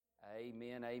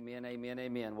Amen, amen, amen,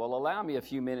 amen. Well, allow me a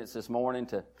few minutes this morning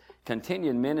to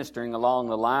continue ministering along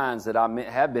the lines that I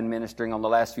have been ministering on the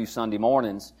last few Sunday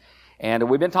mornings. And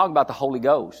we've been talking about the Holy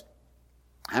Ghost.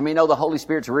 How many know the Holy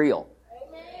Spirit's real?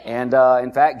 Amen. And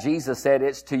in fact, Jesus said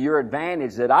it's to your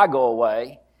advantage that I go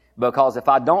away, because if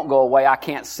I don't go away, I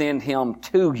can't send Him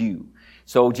to you.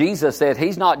 So Jesus said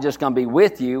He's not just going to be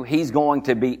with you, He's going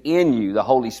to be in you, the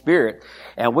Holy Spirit.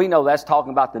 And we know that's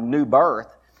talking about the new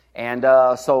birth. And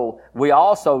so we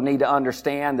also need to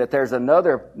understand that there's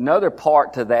another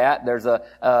part to that. There's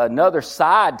another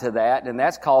side to that, and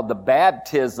that's called the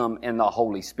baptism in the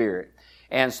Holy Spirit.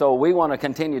 And so we want to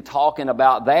continue talking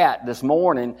about that this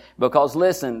morning, because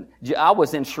listen, I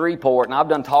was in Shreveport, and I've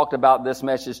done talked about this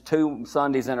message 2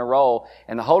 Sundays in a row,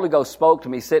 and the Holy Ghost spoke to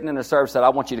me sitting in the service, said, I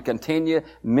want you to continue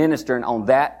ministering on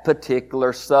that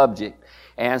particular subject.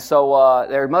 And so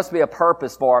there must be a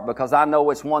purpose for it, because I know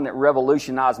it's one that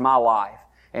revolutionized my life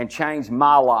and changed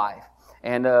my life.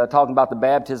 And talking about the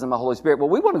baptism of the Holy Spirit. Well,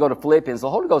 we want to go to Philippians. The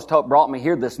Holy Ghost brought me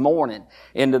here this morning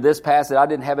into this passage. I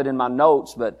didn't have it in my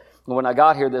notes, but when I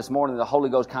got here this morning, the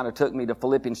Holy Ghost kind of took me to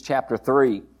Philippians chapter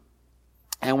 3.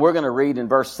 And we're going to read in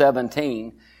verse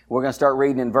 17. We're going to start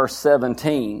reading in verse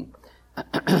 17.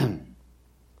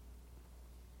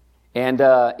 And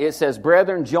it says,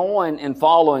 Brethren, join in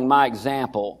following my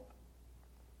example,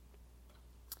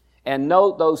 and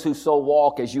note those who so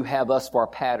walk as you have us for a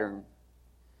pattern.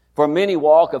 For many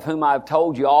walk, of whom I have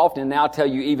told you often, and now tell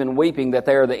you even weeping, that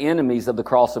they are the enemies of the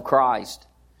cross of Christ,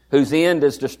 whose end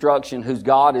is destruction, whose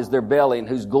God is their belly, and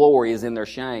whose glory is in their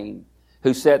shame,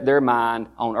 who set their mind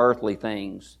on earthly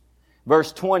things.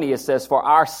 Verse 20, it says, For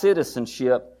our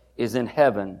citizenship is in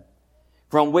heaven,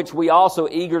 from which we also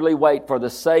eagerly wait for the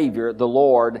Savior, the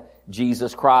Lord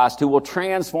Jesus Christ, who will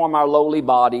transform our lowly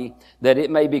body, that it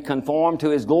may be conformed to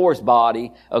His glorious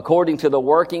body, according to the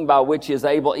working by which He is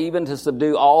able even to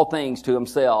subdue all things to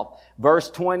Himself.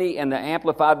 Verse 20 in the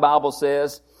Amplified Bible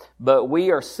says, But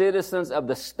we are citizens of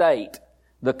the state,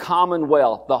 the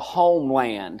commonwealth, the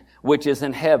homeland, which is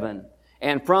in heaven.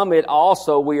 And from it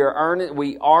also we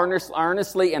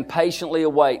earnestly and patiently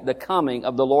await the coming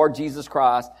of the Lord Jesus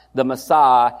Christ, the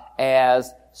Messiah,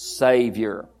 as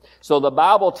Savior. So the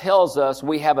Bible tells us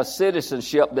we have a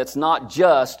citizenship that's not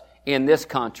just in this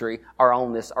country or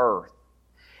on this earth.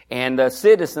 And a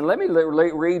citizen, let me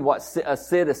read what a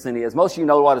citizen is. Most of you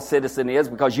know what a citizen is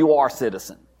because you are a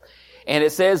citizen. And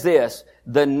it says this,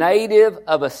 the native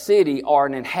of a city or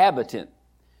an inhabitant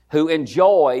who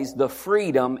enjoys the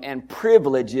freedom and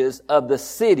privileges of the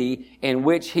city in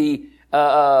which he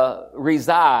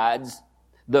resides,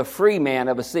 the free man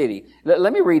of a city.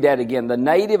 Let me read that again. The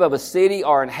native of a city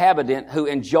or inhabitant who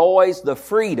enjoys the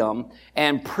freedom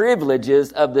and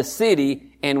privileges of the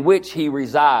city in which he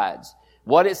resides.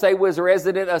 What did it say was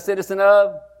a citizen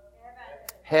of?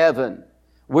 Heaven.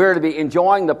 We're to be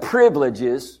enjoying the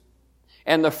privileges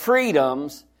and the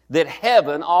freedoms that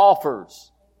heaven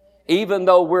offers, even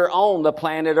though we're on the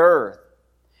planet Earth.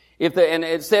 And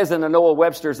it says in the Noah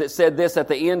Webster's, it said this at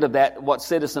the end of that, what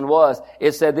citizen was.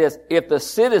 It said this, if the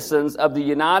citizens of the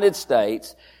United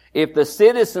States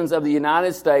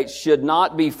should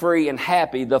not be free and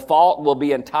happy, the fault will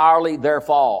be entirely their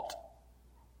fault.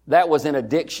 That was in a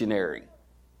dictionary.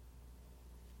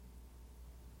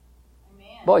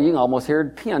 Amen. Boy, you can almost hear a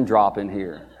pin drop in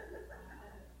here.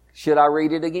 Should I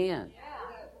read it again?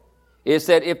 It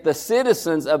said, if the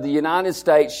citizens of the United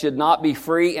States should not be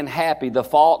free and happy, the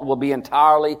fault will be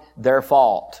entirely their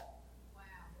fault.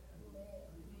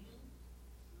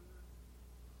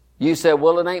 You said,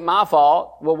 well, it ain't my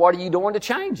fault. Well, what are you doing to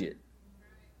change it?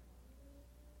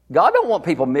 God don't want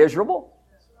people miserable.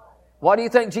 Why do you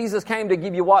think Jesus came to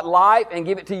give you what? Life, and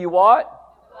give it to you what?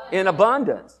 In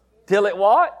abundance. Till it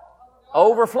what?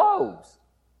 Overflows.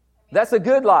 That's a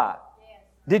good life.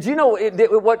 Did you know,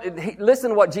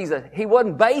 listen to what Jesus, He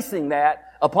wasn't basing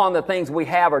that upon the things we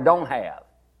have or don't have.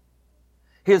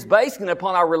 He was basing it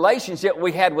upon our relationship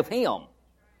we had with Him.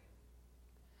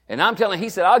 And I'm telling you, He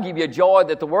said, I'll give you a joy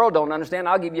that the world don't understand.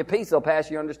 I'll give you a peace that'll pass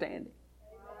your understanding.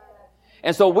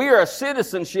 And so we are a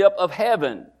citizenship of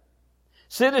heaven.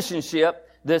 Citizenship,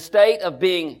 the state of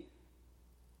being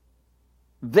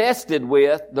vested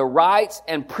with the rights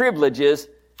and privileges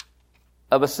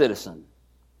of a citizen.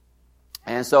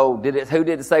 And so, who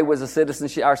did it say was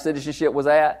our citizenship was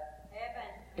at? Heaven.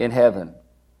 In heaven.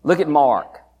 Look at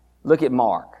Mark. Look at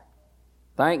Mark.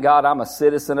 Thank God I'm a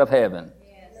citizen of heaven.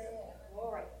 Yes.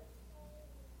 Glory.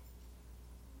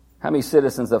 How many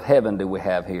citizens of heaven do we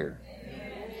have here? Amen.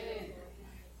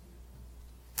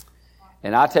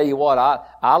 And I tell you what,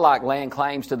 I like laying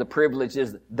claims to the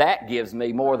privileges that gives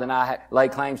me more than I lay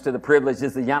claims to the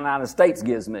privileges the United States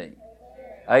gives me.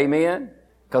 Amen?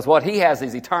 Because what He has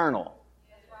is eternal.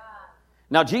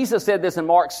 Now, Jesus said this in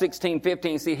Mark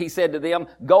 16:15. See, He said to them,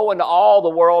 go into all the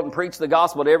world and preach the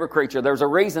gospel to every creature. There's a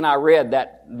reason I read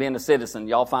that, being a citizen.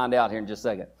 Y'all find out here in just a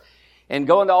second. And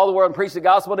go into all the world and preach the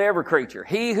gospel to every creature.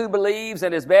 He who believes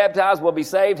and is baptized will be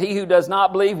saved. He who does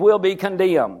not believe will be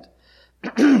condemned.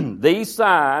 These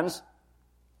signs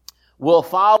will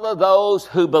follow those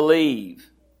who believe.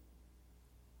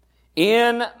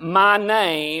 In my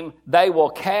name, they will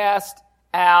cast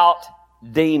out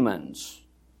demons.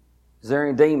 Is there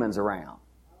any demons around?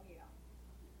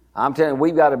 I'm telling you,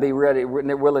 we've got to be ready,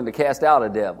 willing to cast out a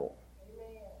devil.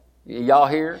 Y'all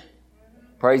here?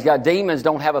 Praise God. Demons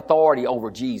don't have authority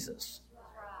over Jesus.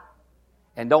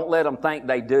 And don't let them think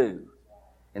they do.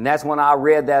 And that's when I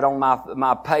read that on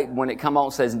my page, when it come on,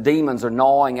 it says, demons are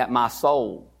gnawing at my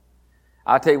soul.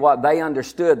 I tell you what, they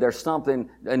understood there's something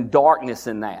in darkness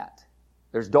in that.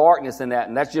 There's darkness in that,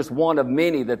 and that's just one of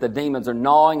many that the demons are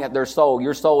gnawing at their soul.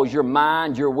 Your soul is your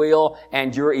mind, your will,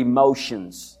 and your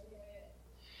emotions.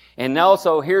 And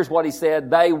also, here's what he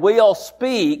said, they will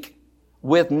speak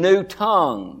with new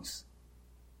tongues.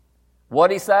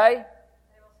 What'd he say?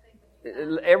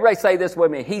 Everybody say this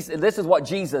with me. This is what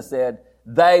Jesus said.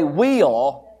 They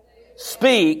will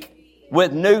speak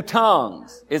with new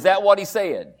tongues. Is that what he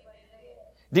said?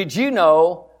 Did you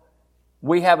know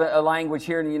we have a language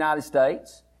here in the United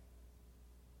States?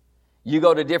 You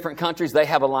go to different countries, they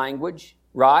have a language,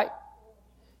 right?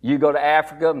 You go to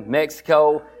Africa,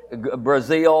 Mexico,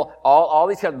 Brazil, all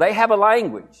these countries, they have a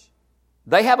language.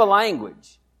 They have a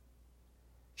language.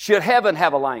 Should heaven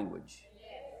have a language?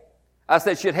 I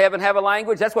said, should heaven have a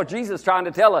language? That's what Jesus is trying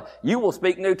to tell us. You will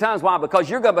speak new tongues. Why? Because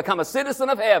you're going to become a citizen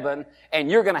of heaven and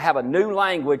you're going to have a new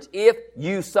language if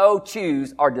you so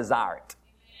choose or desire it.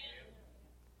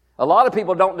 A lot of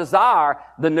people don't desire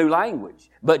the new language.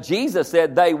 But Jesus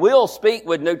said they will speak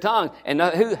with new tongues. And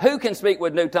who can speak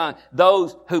with new tongues?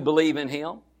 Those who believe in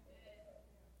Him.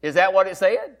 Is that what it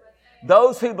said?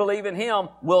 Those who believe in Him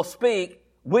will speak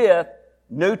with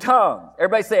new tongues.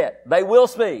 Everybody say it. They will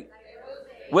speak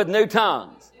with new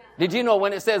tongues. Did you know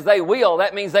when it says they will,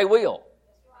 that means they will?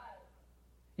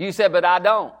 You said, but I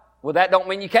don't. Well, that don't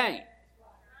mean you can't.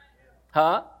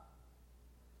 Huh?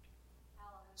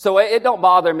 So it don't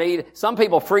bother me. Some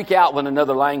people freak out when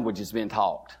another language is being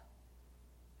taught.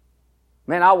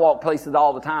 Man, I walk places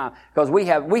all the time because we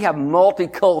have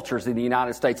multicultures in the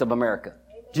United States of America.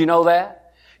 Do you know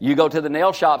that? You go to the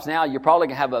nail shops now, you're probably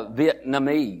going to have a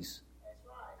Vietnamese.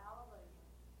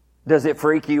 Does it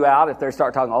freak you out if they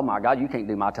start talking, oh my God, you can't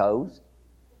do my toes?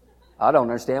 I don't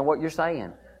understand what you're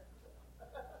saying.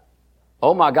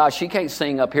 Oh my God, she can't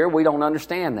sing up here. We don't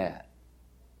understand that.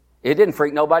 It didn't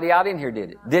freak nobody out in here,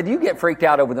 did it? Did you get freaked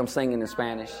out over them singing in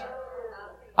Spanish?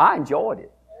 I enjoyed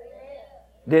it.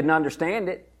 Didn't understand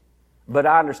it, but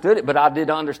I understood it. But I did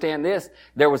understand this.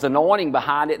 There was anointing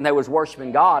behind it and they was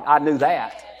worshiping God. I knew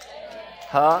that.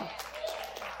 Huh?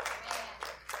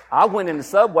 I went in the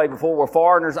Subway before where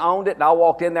foreigners owned it, and I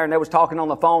walked in there and they was talking on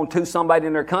the phone to somebody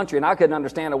in their country, and I couldn't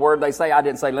understand a word they say. I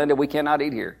didn't say, Linda, we cannot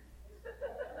eat here.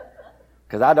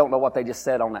 Because I don't know what they just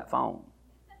said on that phone.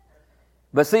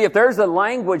 But see, if there's a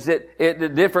language that the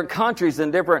different countries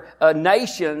and different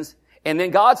nations, and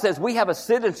then God says we have a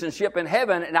citizenship in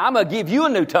heaven, and I'm going to give you a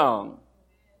new tongue.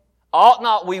 Ought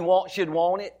not we should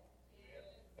want it?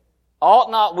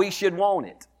 Ought not we should want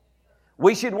it?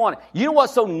 We should want it. You know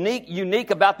what's so unique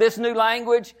about this new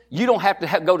language? You don't have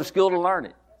to go to school to learn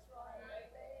it.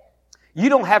 You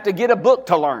don't have to get a book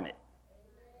to learn it.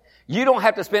 You don't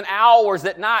have to spend hours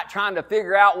at night trying to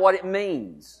figure out what it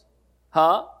means.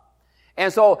 Huh?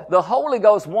 And so the Holy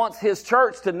Ghost wants His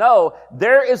church to know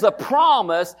there is a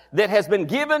promise that has been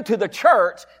given to the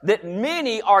church that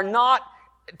many are not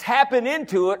tapping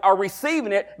into it or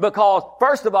receiving it because,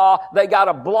 first of all, they got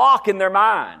a block in their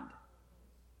mind.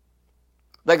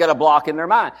 They got a block in their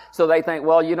mind. So they think,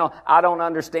 well, I don't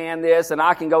understand this and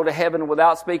I can go to heaven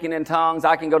without speaking in tongues.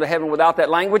 I can go to heaven without that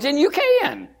language. And you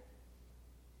can.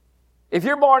 If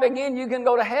you're born again, you can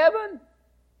go to heaven.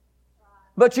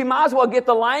 But you might as well get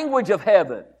the language of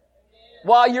heaven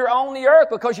while you're on the earth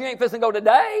because you ain't fixing to go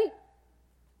today.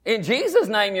 In Jesus'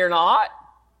 name, you're not.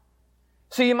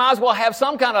 So you might as well have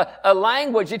some kind of a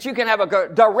language that you can have a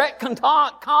direct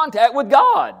contact with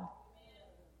God.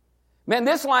 Man,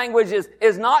 this language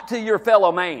is not to your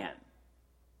fellow man.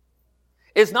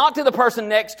 It's not to the person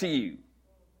next to you.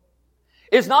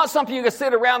 It's not something you can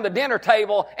sit around the dinner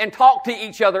table and talk to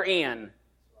each other in.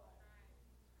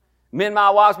 Me and my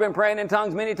wife's been praying in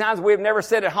tongues many times. We've never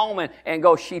sit at home and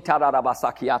go, Shita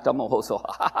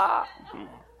mohoso.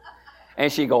 And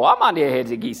she go, I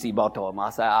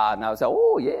say, no. I say,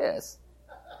 oh, yes.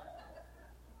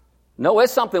 No,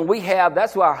 it's something we have.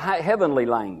 That's our heavenly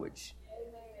language.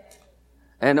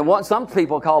 And some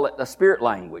people call it the spirit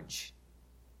language.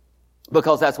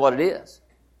 Because that's what it is.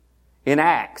 In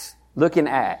Acts, look in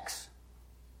Acts.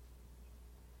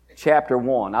 Chapter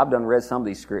 1. I've read some of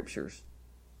these scriptures.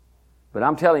 But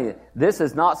I'm telling you, this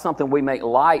is not something we make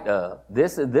light of.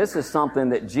 This is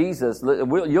something that Jesus,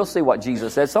 you'll see what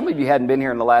Jesus said. Some of you hadn't been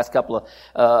here in the last couple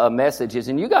of messages,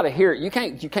 and you got to hear it. You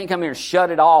can't come here and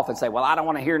shut it off and say, well, I don't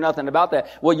want to hear nothing about that.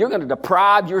 Well, you're going to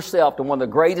deprive yourself of one of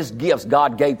the greatest gifts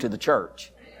God gave to the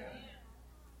church.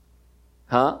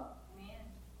 Huh?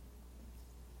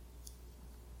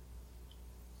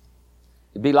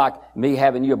 It'd be like me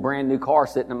having you a brand new car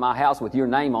sitting in my house with your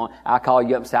name on. I call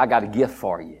you up and say, I got a gift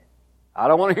for you. I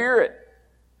don't want to hear it.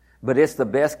 But it's the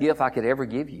best gift I could ever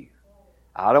give you.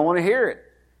 I don't want to hear it.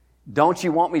 Don't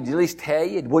you want me to at least tell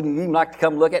you? Wouldn't you even like to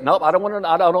come look at it? Nope, I don't want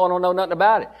to know nothing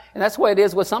about it. And that's the way it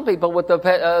is with some people with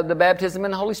the baptism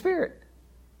in the Holy Spirit.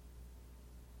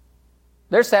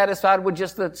 They're satisfied with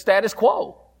just the status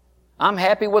quo. I'm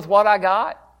happy with what I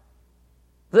got.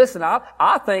 Listen,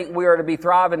 I think we are to be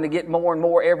thriving to get more and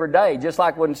more every day. Just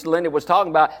like when Linda was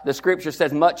talking about, the Scripture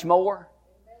says much more.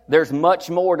 There's much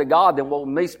more to God than what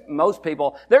most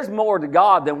people, there's more to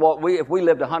God than what if we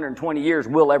lived 120 years,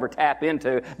 we'll ever tap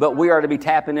into. But we are to be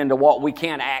tapping into what we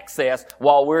can access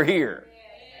while we're here.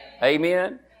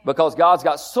 Amen? Because God's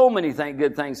got so many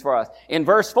good things for us. In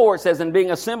verse 4, it says, and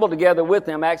being assembled together with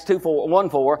them, Acts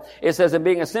 1:4, it says, and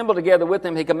being assembled together with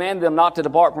them, he commanded them not to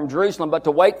depart from Jerusalem, but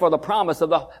to wait for the promise of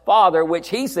the Father, which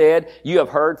he said, you have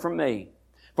heard from me.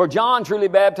 For John truly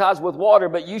baptized with water,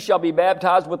 but you shall be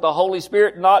baptized with the Holy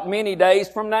Spirit not many days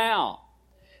from now.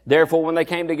 Therefore, when they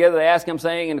came together, they asked him,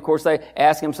 saying, and of course they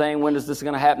asked him, saying, when is this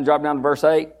going to happen? Drop down to verse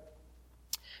 8.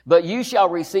 But you shall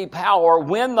receive power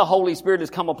when the Holy Spirit has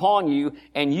come upon you,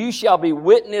 and you shall be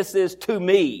witnesses to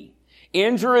me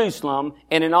in Jerusalem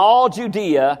and in all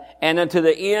Judea and unto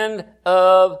the end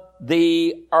of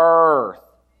the earth.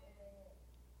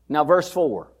 Now, verse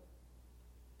 4.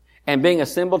 And being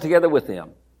assembled together with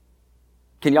them.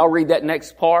 Can y'all read that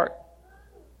next part?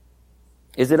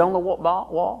 Is it on the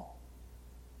wall?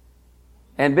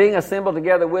 And being assembled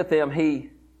together with them,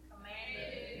 he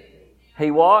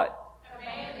what?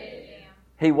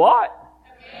 He what?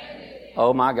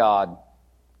 Oh my God.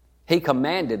 He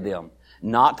commanded them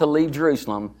not to leave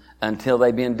Jerusalem until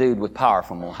they be endued with power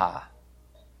from on high.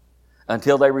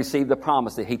 Until they receive the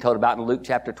promise that he told about in Luke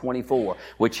chapter 24,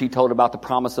 which he told about the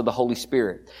promise of the Holy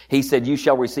Spirit. He said, you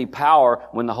shall receive power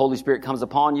when the Holy Spirit comes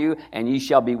upon you, and you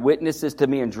shall be witnesses to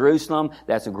me in Jerusalem.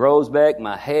 That's Grosbeck,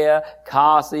 Mahia,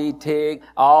 Kasi, Tig,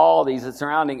 all these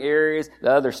surrounding areas,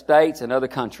 the other states and other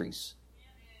countries.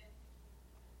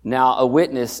 Now, a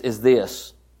witness is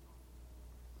this.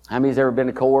 How many's ever been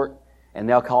to court and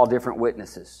they'll call different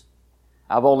witnesses?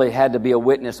 I've only had to be a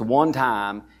witness one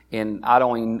time, and I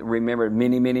don't even remember,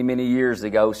 many years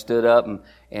ago, stood up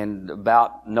and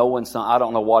about knowing something. I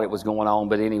don't know what it was going on,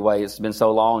 but anyway, it's been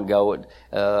so long ago,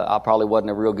 I probably wasn't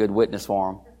a real good witness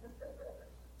for them.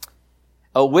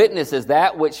 A witness is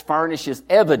that which furnishes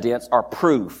evidence or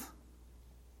proof.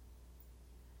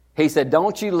 He said,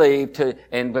 don't you leave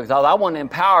and because I want to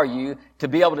empower you to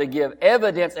be able to give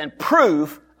evidence and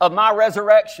proof of my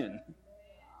resurrection,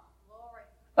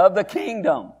 of the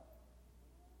kingdom.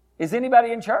 Is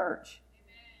anybody in church?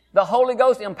 The Holy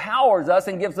Ghost empowers us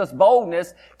and gives us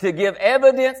boldness to give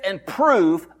evidence and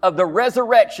proof of the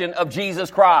resurrection of Jesus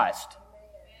Christ.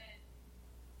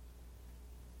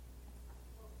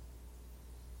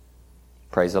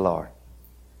 Praise the Lord.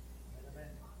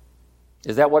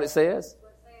 Is that what it says?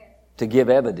 To give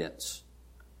evidence.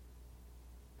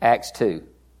 Acts 2.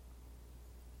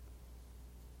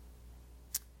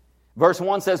 Verse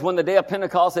 1 says, when the day of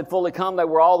Pentecost had fully come, they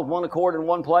were all of one accord in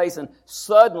one place, and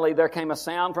suddenly there came a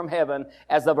sound from heaven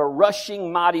as of a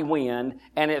rushing mighty wind,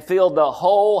 and it filled the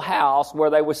whole house where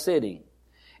they were sitting.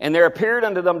 And there appeared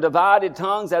unto them divided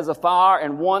tongues as of fire,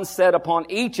 and one sat upon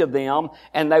each of them,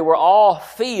 and they were all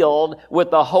filled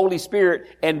with the Holy Spirit,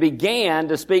 and began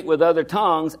to speak with other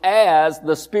tongues as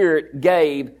the Spirit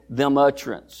gave them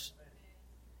utterance.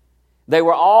 They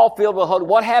were all filled with the Holy Ghost.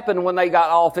 What happened when they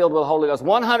got all filled with the Holy Ghost?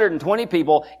 120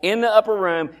 people in the upper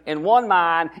room, in one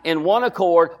mind, in one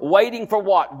accord, waiting for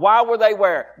what? Why were they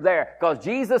there? Because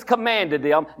Jesus commanded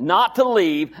them not to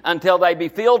leave until they be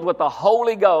filled with the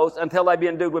Holy Ghost, until they be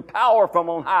endued with power from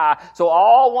on high. So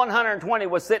all 120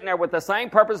 was sitting there with the same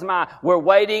purpose in mind. We're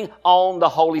waiting on the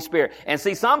Holy Spirit. And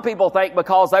see, some people think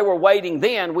because they were waiting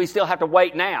then, we still have to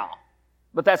wait now.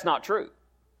 But that's not true.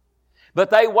 But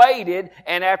they waited,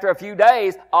 and after a few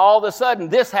days, all of a sudden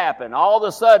this happened. All of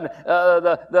a sudden,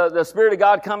 the Spirit of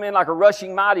God come in like a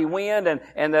rushing mighty wind, and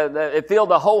it filled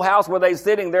the whole house where they were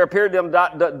sitting. There appeared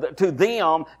to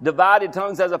them divided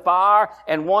tongues as a fire,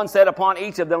 and one sat upon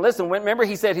each of them. Listen, remember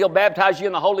he said he'll baptize you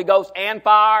in the Holy Ghost and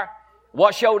fire?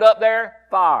 What showed up there?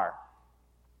 Fire.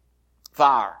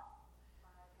 Fire.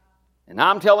 And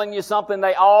I'm telling you something,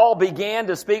 they all began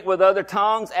to speak with other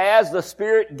tongues as the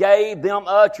Spirit gave them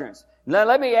utterance. Now,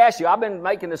 let me ask you, I've been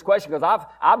making this question because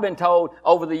I've been told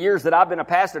over the years that I've been a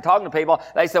pastor talking to people,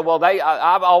 they said, well,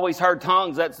 I've always heard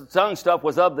tongues, that tongue stuff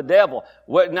was of the devil.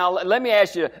 Now, let me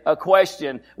ask you a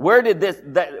question. Where did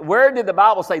the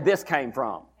Bible say this came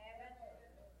from?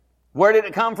 Where did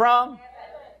it come from?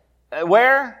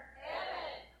 Where?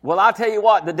 Well, I'll tell you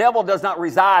what, the devil does not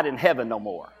reside in heaven no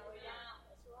more.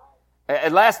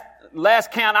 At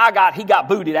last count I got, he got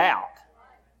booted out.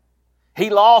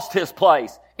 He lost his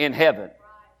place in heaven.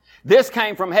 This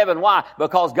came from heaven. Why?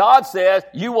 Because God says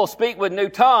you will speak with new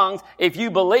tongues if you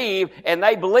believe, and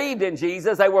they believed in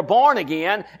Jesus. They were born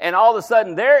again, and all of a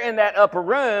sudden they're in that upper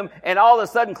room, and all of a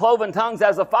sudden cloven tongues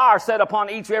as a fire set upon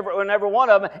every one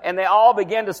of them, and they all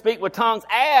began to speak with tongues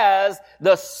as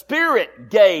the Spirit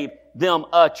gave them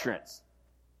utterance.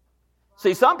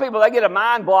 See, some people, they get a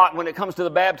mind block when it comes to the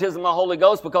baptism of the Holy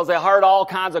Ghost because they heard all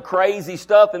kinds of crazy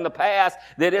stuff in the past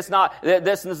that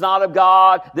this is not of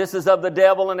God, this is of the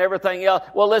devil and everything else.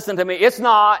 Well, listen to me. It's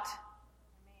not.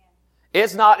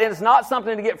 It's not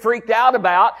something to get freaked out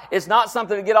about. It's not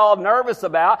something to get all nervous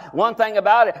about. One thing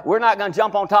about it, we're not going to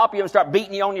jump on top of you and start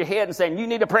beating you on your head and saying, you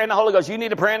need to pray in the Holy Ghost, you need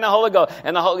to pray in the Holy Ghost.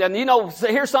 And you know,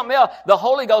 here's something else. The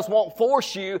Holy Ghost won't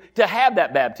force you to have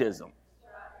that baptism.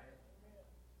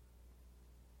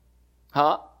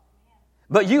 Huh?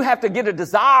 But you have to get a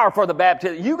desire for the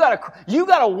baptism. You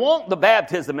gotta want the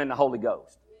baptism in the Holy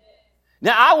Ghost.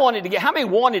 Now, how many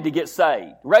wanted to get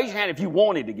saved? Raise your hand if you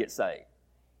wanted to get saved.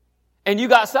 And you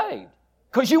got saved.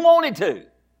 Because you wanted to.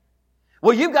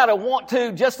 Well, you've got to want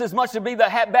to just as much to be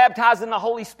baptized in the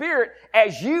Holy Spirit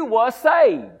as you was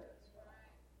saved.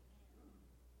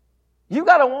 You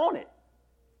got to want it.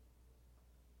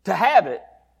 To have it.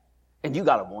 And you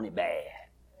got to want it bad.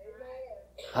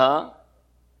 Huh?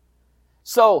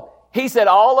 So, he said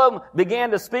all of them began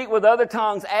to speak with other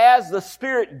tongues as the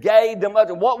Spirit gave them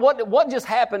utterance. What just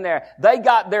happened there? They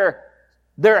got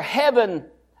their heaven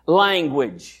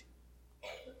language.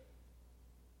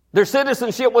 Their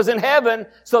citizenship was in heaven,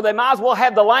 so they might as well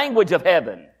have the language of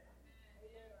heaven.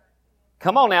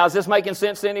 Come on now, is this making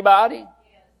sense to anybody?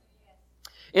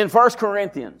 In 1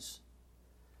 Corinthians,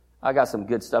 I got some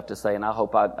good stuff to say, and I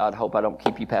hope I don't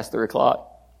keep you past 3 o'clock.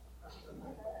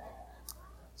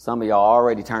 Some of y'all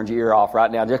already turned your ear off right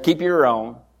now. Just keep your ear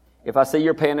on. If I see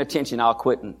you're paying attention, I'll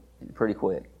quit pretty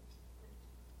quick.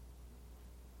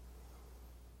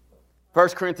 1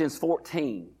 Corinthians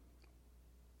 14.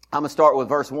 I'm going to start with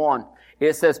verse 1.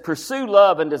 It says, pursue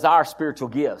love and desire spiritual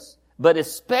gifts, but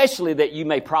especially that you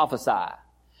may prophesy.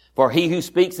 For he who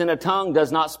speaks in a tongue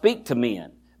does not speak to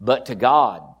men, but to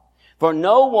God. For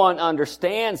no one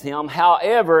understands him.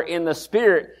 However, in the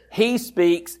Spirit, he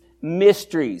speaks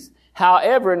mysteries.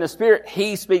 However, in the Spirit,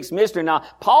 he speaks mystery. Now,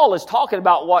 Paul is talking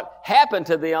about what happened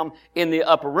to them in the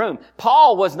upper room.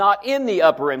 Paul was not in the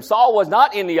upper room. Saul was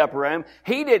not in the upper room.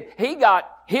 He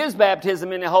got his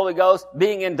baptism in the Holy Ghost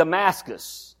being in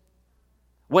Damascus.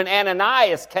 When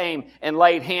Ananias came and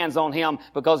laid hands on him,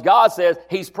 because God says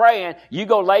he's praying, you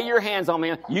go lay your hands on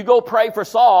him, you go pray for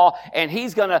Saul, and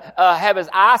he's going to have his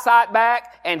eyesight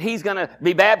back, and he's going to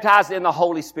be baptized in the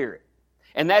Holy Spirit.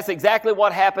 And that's exactly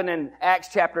what happened in Acts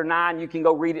chapter 9. You can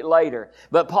go read it later.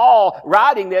 But Paul,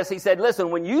 writing this, he said,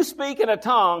 listen, when you speak in a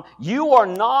tongue, you are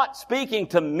not speaking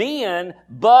to men,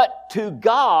 but to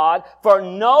God, for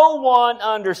no one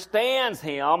understands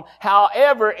him.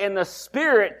 However, in the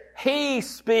Spirit, he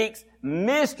speaks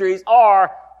mysteries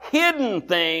or hidden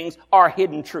things or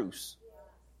hidden truths.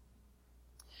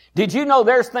 Did you know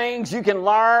there's things you can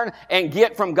learn and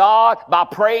get from God by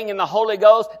praying in the Holy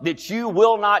Ghost that you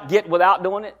will not get without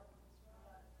doing it?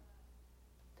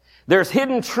 There's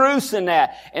hidden truths in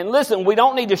that. And listen, we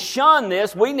don't need to shun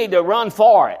this. We need to run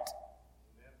for it.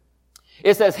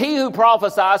 It says, he who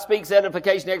prophesies speaks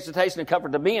edification, exhortation, and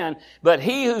comfort to men, but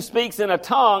he who speaks in a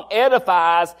tongue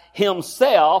edifies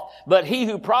himself, but he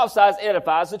who prophesies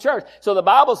edifies the church. So the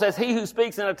Bible says, he who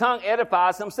speaks in a tongue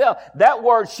edifies himself. That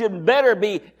word should better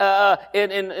be,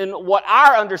 in what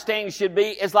our understanding should be,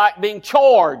 is like being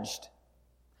charged.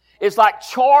 It's like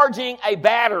charging a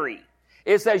battery.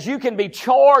 It says you can be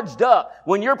charged up.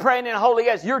 When you're praying in the Holy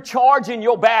Ghost, you're charging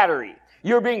your battery.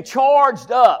 You're being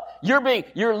charged up.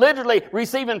 You're literally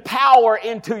receiving power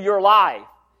into your life.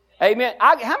 Amen.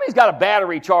 How many's got a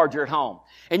battery charger at home?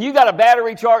 And you got a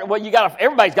battery charger, well,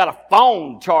 everybody's got a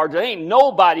phone charger.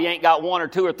 Nobody ain't got one or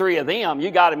two or three of them. You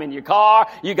got them in your car,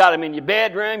 you got them in your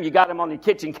bedroom, you got them on your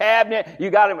kitchen cabinet,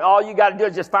 all you got to do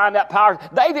is just find that power.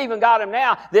 They've even got them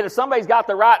now that if somebody's got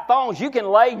the right phones, you can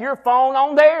lay your phone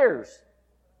on theirs.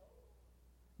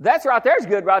 That's right there's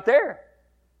good right there.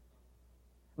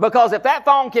 Because if that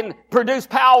phone can produce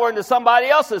power into somebody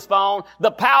else's phone, the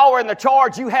power and the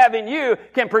charge you have in you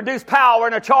can produce power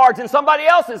and a charge in somebody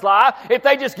else's life if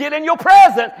they just get in your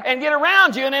presence and get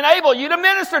around you and enable you to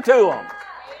minister to them.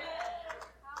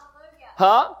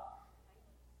 Huh?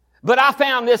 But I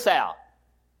found this out.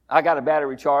 I got a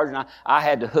battery charger, and I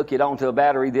had to hook it onto a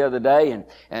battery the other day,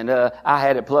 and I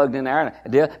had it plugged in there.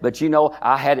 But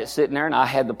I had it sitting there, and I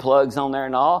had the plugs on there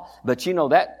and all. But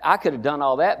that I could have done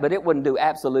all that, but it wouldn't do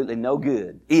absolutely no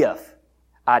good if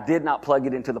I did not plug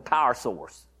it into the power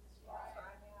source.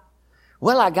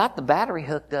 Well, I got the battery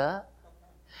hooked up.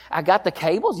 I got the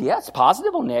cables. Yeah, it's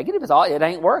positive or negative. It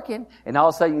ain't working. And all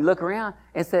of a sudden, you look around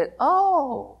and said,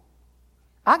 "Oh,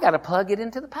 I got to plug it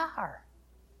into the power."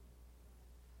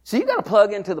 So you got to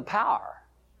plug into the power.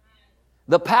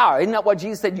 The power. Isn't that what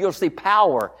Jesus said? You'll see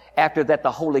power after that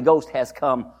the Holy Ghost has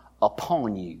come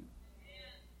upon you.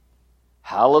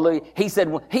 Hallelujah. He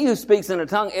said, he who speaks in a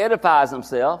tongue edifies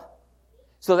himself.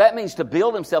 So that means to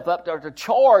build himself up, or to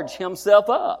charge himself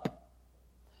up.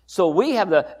 So we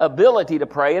have the ability to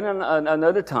pray in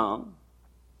another tongue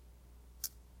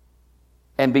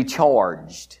and be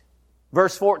charged.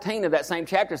 Verse 14 of that same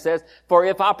chapter says, for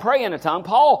if I pray in a tongue,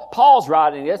 Paul's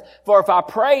writing this, for if I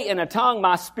pray in a tongue,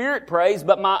 my spirit prays,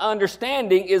 but my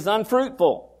understanding is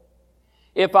unfruitful.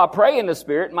 If I pray in the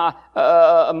spirit,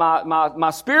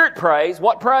 my spirit prays.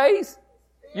 What prays?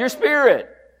 Your spirit.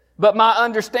 But my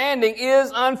understanding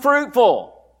is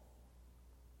unfruitful.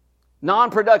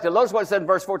 Non-productive. Notice what it said in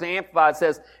verse 14. Amplified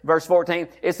says, verse 14,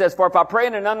 it says, for if I pray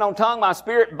in an unknown tongue, my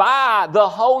spirit by the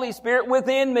Holy Spirit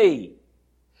within me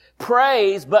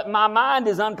prays, but my mind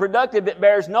is unproductive. It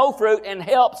bears no fruit and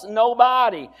helps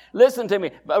nobody. Listen to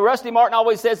me. Rusty Martin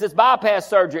always says it's bypass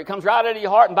surgery. It comes right out of your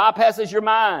heart and bypasses your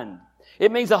mind.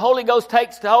 It means the Holy Ghost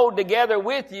takes hold together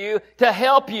with you to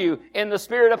help you in the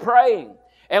spirit of praying.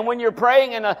 And when you're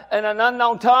praying in an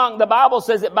unknown tongue, the Bible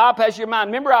says it bypasses your mind.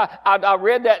 Remember I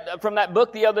read that from that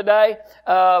book the other day,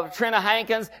 Trina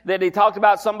Hankins, that he talked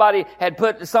about somebody had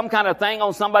put some kind of thing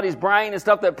on somebody's brain and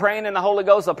stuff, that praying in the Holy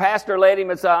Ghost. A pastor let him,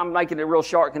 I'm making it real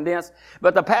short, condensed,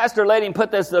 but the pastor let him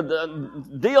put this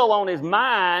deal on his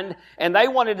mind, and they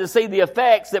wanted to see the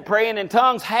effects that praying in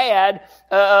tongues had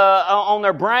on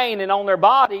their brain and on their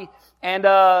body. And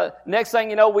next thing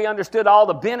you know, we understood all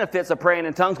the benefits of praying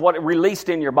in tongues, what it released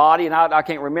in your body, and I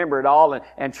can't remember it all,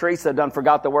 and Teresa done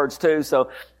forgot the words too.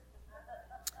 So,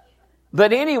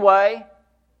 but anyway,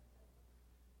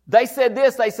 they said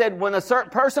this. They said when a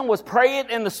certain person was praying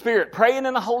in the Spirit, praying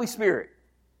in the Holy Spirit,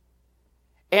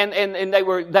 and they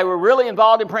were really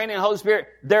involved in praying in the Holy Spirit,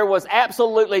 there was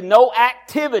absolutely no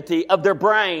activity of their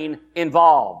brain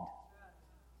involved.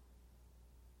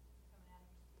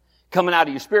 Coming out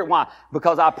of your spirit. Why?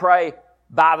 Because I pray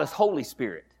by the Holy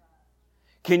Spirit.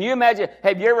 Can you imagine?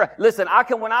 Have you ever, listen,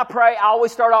 when I pray, I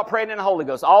always start out praying in the Holy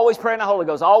Ghost. Always praying in the Holy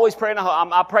Ghost. Always praying in the Holy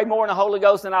Ghost. I pray more in the Holy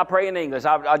Ghost than I pray in English.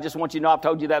 I just want you to know I've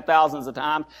told you that thousands of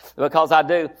times because I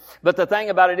do. But the thing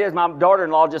about it is, my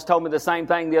daughter-in-law just told me the same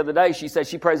thing the other day. She said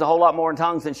she prays a whole lot more in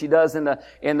tongues than she does in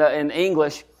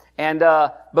English. And,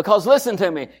 because listen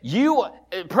to me,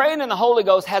 praying in the Holy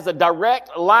Ghost has a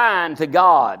direct line to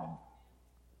God.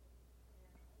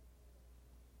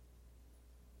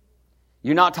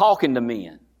 You're not talking to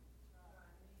men.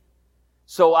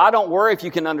 So I don't worry if you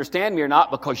can understand me or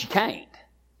not, because you can't.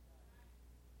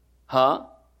 Huh?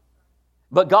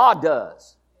 But God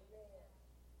does.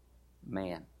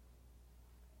 Man.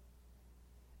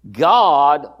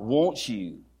 God wants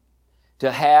you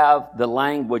to have the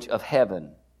language of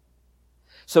heaven.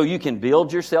 So you can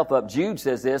build yourself up. Jude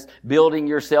says this, building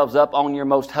yourselves up on your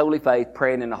most holy faith,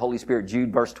 praying in the Holy Spirit.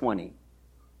 Jude verse 20.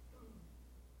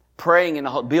 Praying in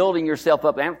the building yourself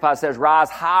up. The Amplified says, rise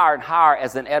higher and higher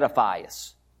as an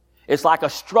edifice. It's like a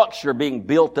structure being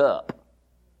built up.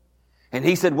 And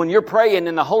he said, when you're praying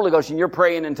in the Holy Ghost and you're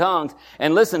praying in tongues,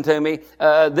 and listen to me,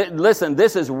 listen,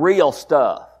 this is real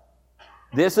stuff.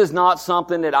 This is not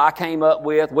something that I came up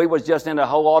with. We was just in a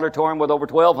whole auditorium with over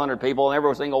 1,200 people, and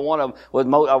every single one of them was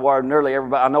nearly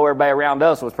everybody. I know everybody around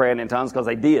us was praying in tongues because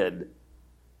they did.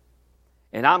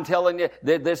 And I'm telling you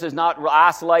that this is not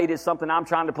isolated, something I'm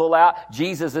trying to pull out.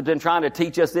 Jesus has been trying to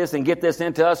teach us this and get this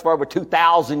into us for over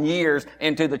 2,000 years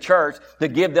into the church to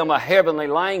give them a heavenly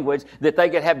language that they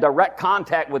could have direct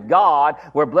contact with God,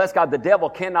 where, bless God, the devil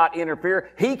cannot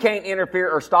interfere. He can't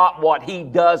interfere or stop what he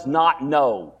does not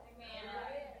know.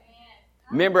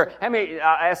 Remember,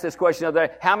 I asked this question the other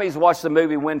day, how many's watched the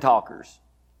movie Wind Talkers?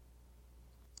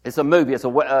 It's a movie. It's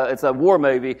a war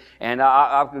movie, and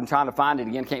I've been trying to find it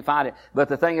again. Can't find it. But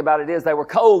the thing about it is, they were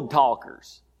code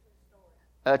talkers.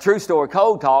 True story,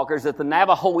 code talkers. That the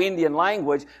Navajo Indian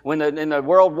language, in the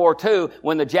World War II,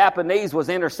 when the Japanese was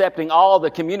intercepting all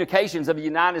the communications of the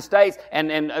United States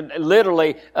and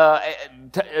literally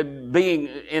being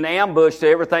in ambush to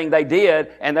everything they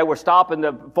did, and they were stopping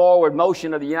the forward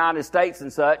motion of the United States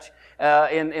and such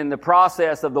in the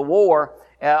process of the war.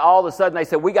 All of a sudden they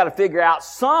said, we got to figure out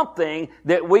something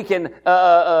that we can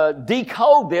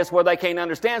decode this where they can't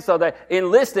understand. So they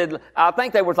enlisted, I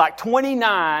think there was like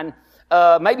 29,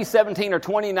 maybe 17 or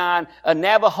 29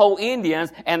 Navajo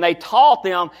Indians, and they taught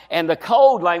them, and the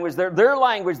code language, their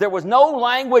language, there was no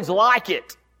language like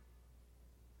it.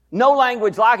 No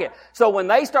language like it. So when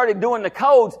they started doing the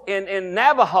codes in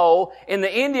Navajo, in the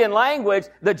Indian language,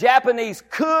 the Japanese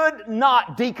could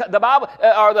not decode the Bible,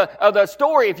 or the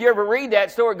story. If you ever read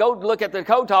that story, go look at the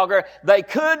code talker. They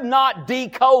could not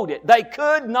decode it. They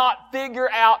could not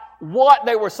figure out what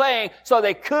they were saying, so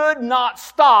they could not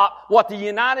stop what the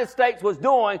United States was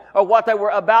doing or what they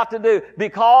were about to do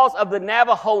because of the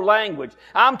Navajo language.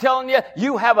 I'm telling you,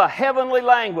 you have a heavenly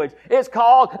language. It's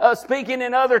called speaking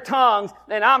in other tongues,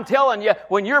 and I'm telling you,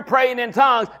 when you're praying in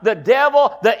tongues, the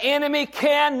devil, the enemy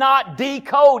cannot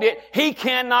decode it. He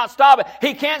cannot stop it.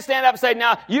 He can't stand up and say,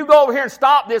 now, you go over here and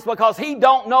stop this, because he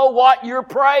don't know what you're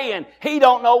praying. He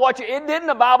don't know what it didn't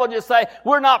the Bible just say,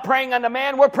 we're not praying unto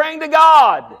man, we're praying to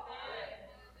God.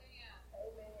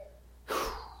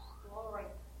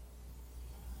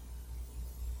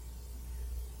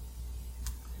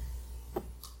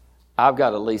 I've got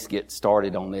to at least get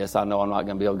started on this. I know I'm not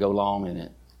going to be able to go long in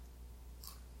it.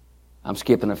 I'm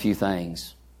skipping a few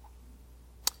things.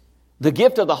 The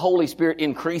gift of the Holy Spirit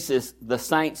increases the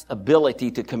saint's ability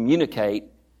to communicate.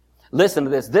 Listen to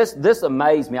this. This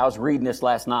amazed me. I was reading this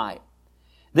last night.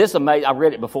 I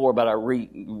read it before, but I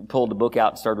pulled the book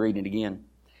out and started reading it again.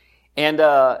 And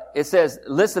it says,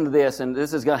 listen to this, and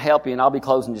this is going to help you, and I'll be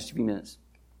closing in just a few minutes.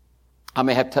 I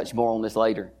may have to touch more on this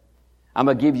later. I'm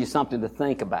going to give you something to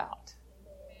think about.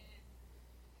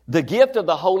 The gift of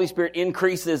the Holy Spirit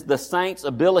increases the saint's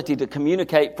ability to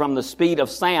communicate from the speed of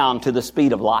sound to the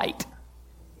speed of light.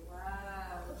 Wow.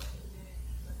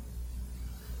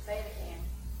 Say it again.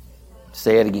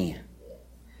 Say it again.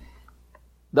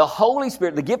 The Holy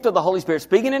Spirit, the gift of the Holy Spirit,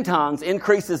 speaking in tongues,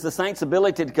 increases the saint's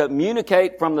ability to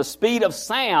communicate from the speed of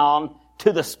sound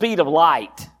to the speed of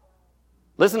light.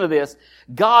 Listen to this.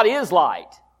 God is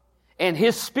light, and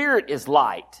His Spirit is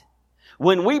light.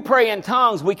 When we pray in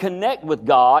tongues, we connect with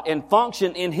God and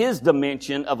function in His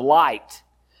dimension of light.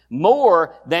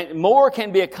 More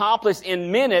can be accomplished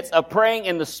in minutes of praying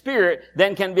in the Spirit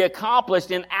than can be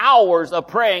accomplished in hours of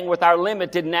praying with our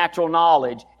limited natural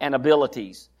knowledge and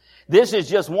abilities. This is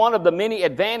just one of the many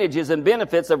advantages and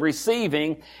benefits of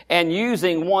receiving and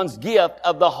using one's gift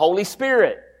of the Holy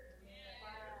Spirit.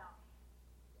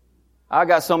 I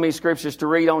got so many scriptures to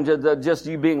read on just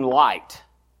you being light.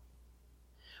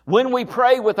 When we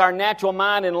pray with our natural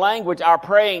mind and language, our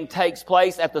praying takes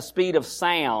place at the speed of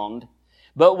sound.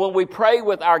 But when we pray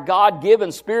with our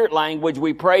God-given spirit language,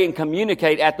 we pray and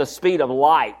communicate at the speed of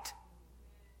light.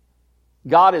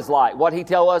 God is light. What He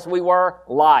tell us we were?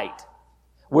 Light.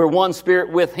 We're one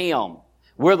spirit with Him.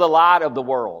 We're the light of the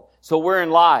world. So we're in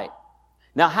light.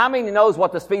 Now, how many knows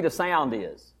what the speed of sound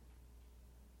is?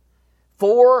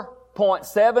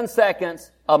 4.7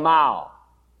 seconds a mile.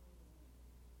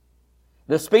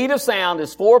 The speed of sound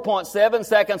is 4.7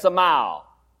 seconds a mile.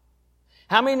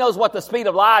 How many knows what the speed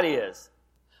of light is?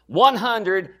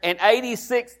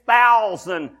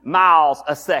 186,000 miles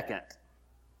a second.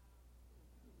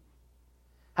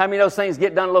 How many of those things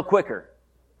get done a little quicker?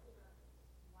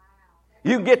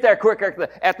 You can get there quicker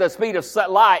at the speed of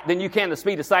light than you can the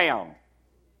speed of sound.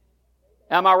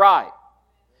 Am I right?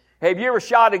 Have you ever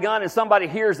shot a gun and somebody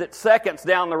hears it seconds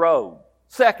down the road?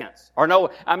 Seconds. Or no,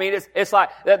 I mean, it's like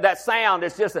that sound,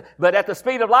 it's just, but at the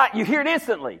speed of light, you hear it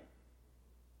instantly.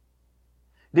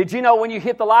 Did you know when you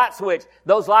hit the light switch,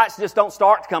 those lights just don't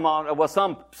start to come on? Well,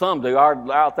 some do.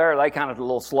 Out there, they kind of a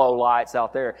little slow lights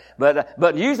out there.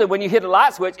 But usually when you hit the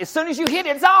light switch, as soon as you hit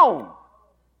it, it's on.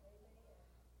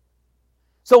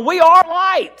 So we are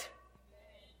light.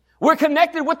 We're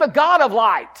connected with the God of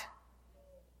light.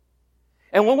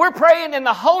 And when we're praying in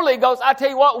the Holy Ghost, I tell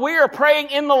you what, we are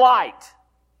praying in the light.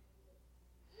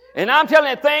 And I'm telling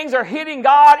you, things are hitting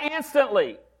God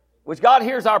instantly, which God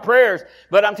hears our prayers.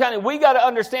 But I'm telling you, we got to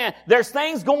understand, there's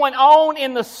things going on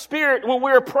in the Spirit when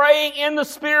we're praying in the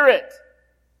Spirit.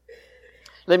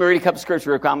 Let me read a couple of scriptures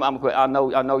real quick. I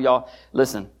know y'all.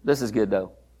 Listen, this is good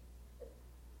though.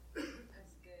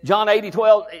 John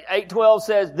 8:12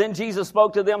 says, Then Jesus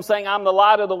spoke to them, saying, I'm the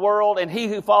light of the world, and he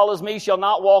who follows me shall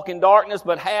not walk in darkness,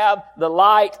 but have the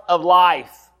light of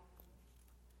life.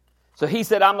 So he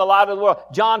said, I'm the light of the world.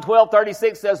 John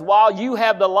 12:36 says, While you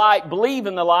have the light, believe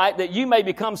in the light, that you may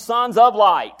become sons of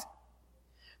light.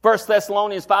 1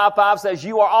 Thessalonians 5:5 says,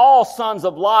 You are all sons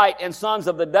of light and sons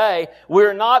of the day. We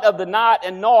are not of the night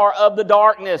and nor of the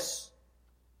darkness.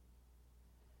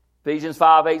 Ephesians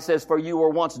 5:8 says, For you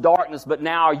were once darkness, but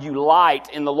now are you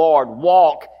light in the Lord.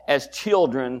 Walk as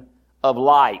children of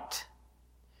light.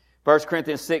 1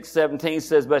 Corinthians 6:17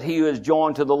 says, But he who is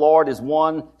joined to the Lord is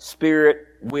one spirit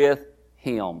with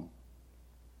Him.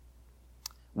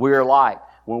 We're light.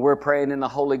 When we're praying in the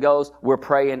Holy Ghost, we're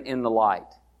praying in the light.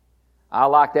 I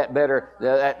like that better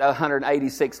at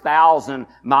 186,000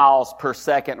 miles per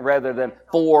second rather than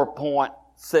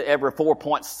every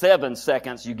 4.7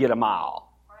 seconds you get a mile.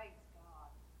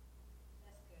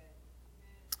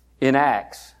 In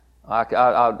Acts,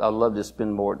 I love to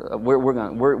spend more.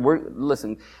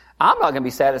 Listen. I'm not going to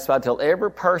be satisfied until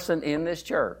every person in this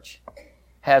church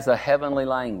has a heavenly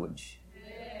language,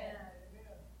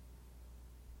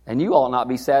 and you ought not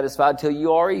be satisfied till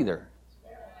you are either.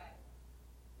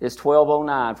 It's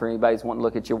 12:09 for anybody who's wanting to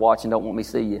look at your watch and don't want me to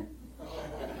see you.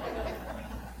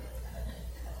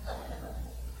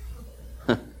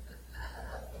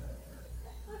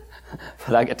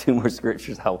 But I got two more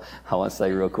scriptures I want to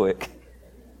say real quick.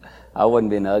 I wasn't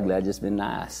being ugly, I just been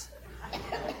nice.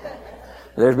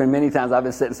 There's been many times I've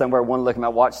been sitting somewhere, one looking at my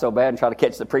watch so bad and try to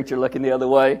catch the preacher looking the other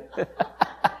way.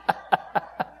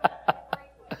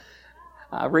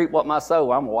 I reap what my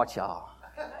sow. I'm going to watch y'all.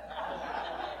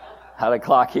 Had a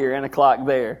clock here and a clock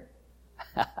there.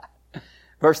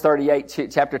 Verse 38,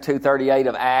 chapter 2:38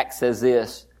 of Acts says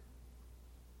this.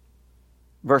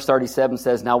 Verse 37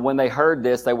 says, Now when they heard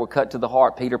this, they were cut to the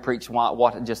heart. Peter preached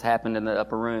what had just happened in the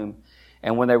upper room.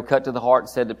 And when they were cut to the heart,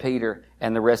 said to Peter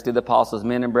and the rest of the apostles,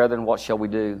 Men and brethren, what shall we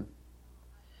do?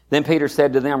 Then Peter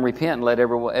said to them, Repent and let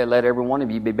every one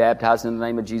of you be baptized in the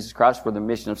name of Jesus Christ for the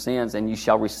remission of sins, and you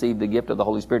shall receive the gift of the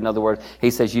Holy Spirit. In other words, he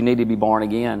says you need to be born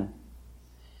again.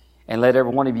 And let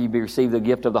every one of you receive the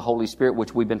gift of the Holy Spirit,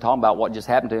 which we've been talking about, what just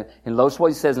happened to. And notice what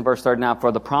he says in verse 39,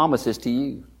 For the promise is to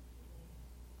you.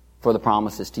 For the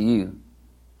promise is to you,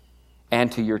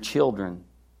 and to your children,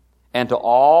 and to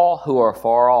all who are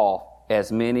far off,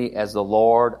 as many as the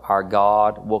Lord our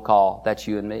God will call. That's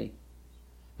you and me.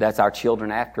 That's our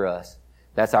children after us.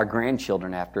 That's our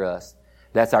grandchildren after us.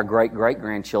 That's our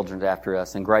great-great-grandchildren after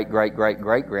us, and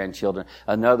great-great-great-great-grandchildren.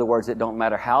 In other words, it don't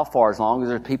matter how far, as long as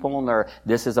there's people on earth,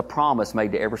 this is a promise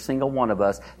made to every single one of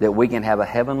us that we can have a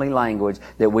heavenly language,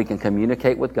 that we can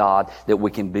communicate with God, that we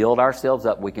can build ourselves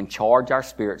up, we can charge our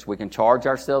spirits, we can charge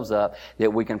ourselves up,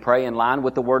 that we can pray in line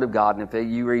with the Word of God. And if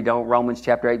you read Romans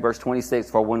chapter 8, verse 26,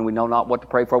 For when we know not what to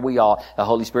pray for, we ought, the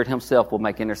Holy Spirit Himself will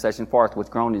make intercession for us with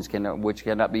groanings which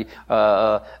cannot be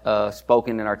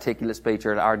spoken in articulate speech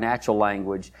or in our natural language.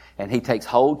 And He takes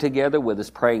hold together with us,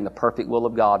 praying the perfect will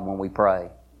of God when we pray.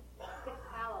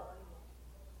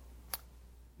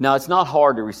 Now, it's not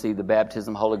hard to receive the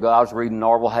baptism of the Holy Ghost. I was reading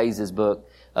Norval Hayes' book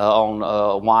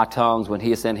on why tongues. When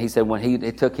he said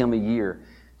it took him a year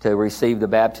to receive the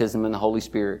baptism in the Holy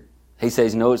Spirit. He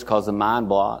says, no, it's because of mind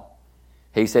block.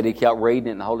 He said he kept reading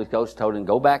it, and the Holy Ghost told him,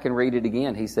 go back and read it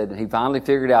again. He said he finally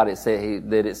figured out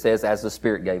that it says, as the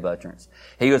Spirit gave utterance.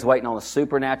 He was waiting on a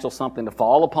supernatural something to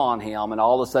fall upon him and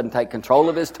all of a sudden take control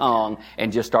of his tongue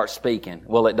and just start speaking.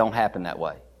 Well, it don't happen that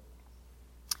way.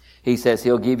 He says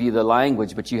He'll give you the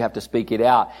language, but you have to speak it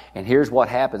out. And here's what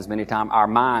happens many times. Our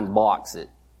mind blocks it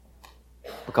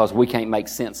because we can't make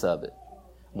sense of it.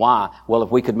 Why? Well, if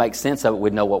we could make sense of it,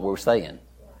 we'd know what we're saying.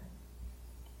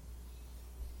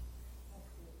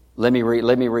 Let me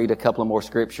read a couple of more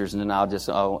scriptures, and then I'll just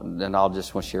want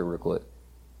to share real quick.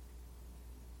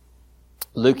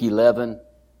 Luke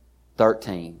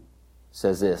 11:13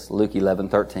 says this. Luke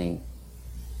 11:13.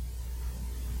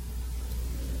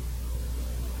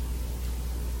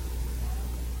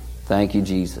 Thank you,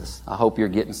 Jesus. I hope you're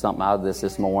getting something out of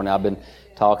this morning. I've been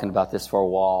talking about this for a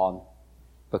while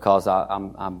because I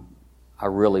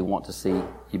really want to see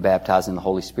you baptized in the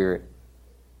Holy Spirit.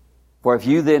 For if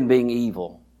you then, being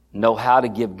evil, know how to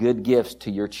give good gifts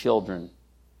to your children,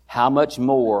 how much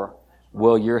more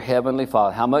will your heavenly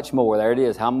Father, how much more, there it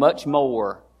is, how much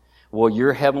more will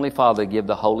your heavenly Father give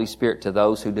the Holy Spirit to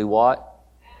those who do what?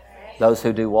 Those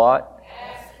who do what?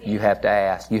 You have to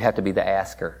ask. You have to be the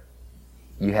asker.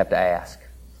 You have to ask.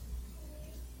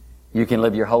 You can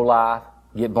live your whole life,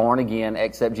 get born again,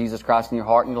 accept Jesus Christ in your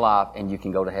heart and your life, and you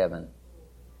can go to heaven.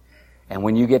 And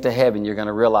when you get to heaven, you're going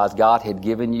to realize God had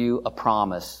given you a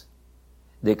promise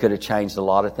that could have changed a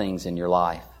lot of things in your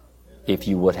life if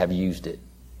you would have used it.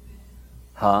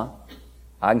 Huh?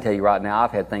 I can tell you right now,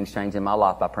 I've had things change in my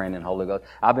life by praying in the Holy Ghost.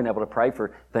 I've been able to pray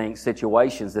for things,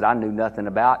 situations that I knew nothing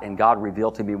about, and God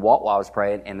revealed to me what I was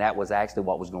praying, and that was actually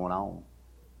what was going on.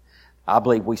 I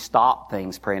believe we stop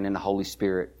things praying in the Holy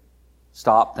Spirit.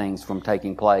 Stop things from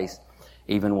taking place,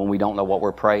 even when we don't know what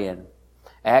we're praying.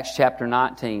 Acts chapter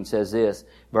 19 says this,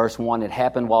 verse 1, it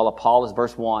happened while Apollos,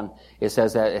 verse 1, it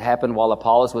says that it happened while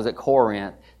Apollos was at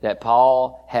Corinth, that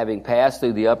Paul, having passed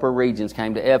through the upper regions,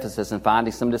 came to Ephesus, and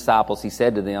finding some disciples, he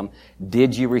said to them,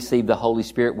 did you receive the Holy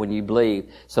Spirit when you believed?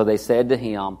 So they said to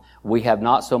him, we have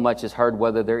not so much as heard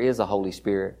whether there is a Holy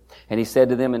Spirit. And he said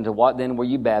to them, into what then were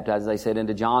you baptized? They said,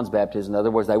 into John's baptism. In other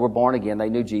words, they were born again. They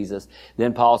knew Jesus.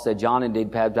 Then Paul said, John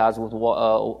indeed baptized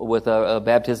with a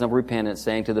baptism of repentance,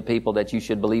 saying to the people that you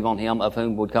should believe on him of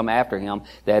whom would come after him,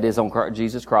 that is on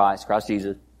Jesus Christ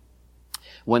Jesus.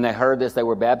 When they heard this, they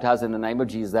were baptized in the name of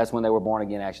Jesus. That's when they were born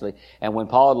again, actually. And when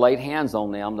Paul had laid hands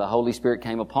on them, the Holy Spirit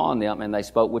came upon them, and they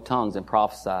spoke with tongues and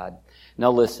prophesied.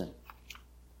 Now listen.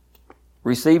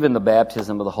 Receiving the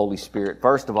baptism of the Holy Spirit,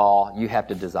 first of all, you have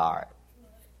to desire it.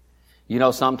 You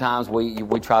know, sometimes we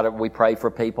pray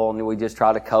for people and we just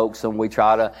try to coax them. We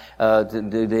try to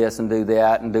do this and do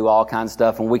that and do all kinds of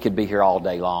stuff, and we could be here all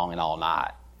day long and all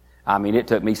night. I mean, it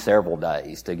took me several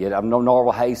days to get. I know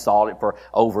Norval Hayes sought it for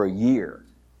over a year.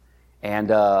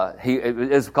 And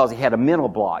it's because he had a mental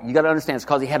block. You got to understand, it's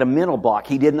because he had a mental block.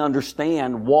 He didn't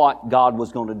understand what God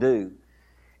was going to do.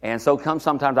 And so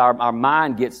sometimes our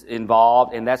mind gets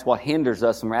involved, and that's what hinders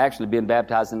us from actually being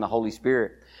baptized in the Holy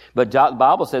Spirit. But the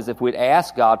Bible says if we'd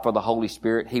ask God for the Holy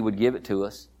Spirit, He would give it to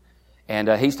us. And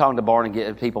He's talking to born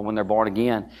again people when they're born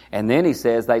again. And then He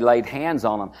says they laid hands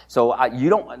on them. So you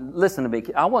don't, listen to me,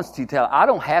 I want you to tell, I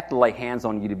don't have to lay hands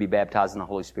on you to be baptized in the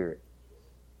Holy Spirit.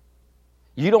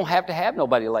 You don't have to have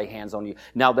nobody lay hands on you.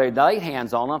 Now, they laid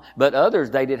hands on them, but others,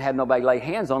 they didn't have nobody lay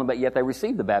hands on them, but yet they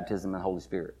received the baptism in the Holy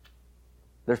Spirit.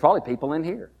 There's probably people in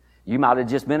here. You might have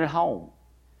just been at home,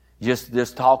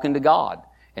 just talking to God.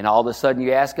 And all of a sudden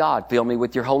you ask God, fill me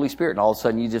with your Holy Spirit. And all of a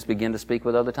sudden you just begin to speak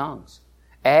with other tongues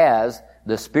as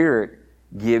the Spirit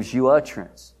gives you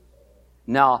utterance.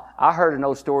 Now, I heard an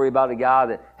old story about a guy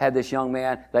that had this young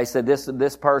man. They said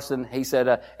this person, he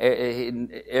said,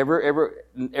 everybody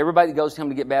that goes to him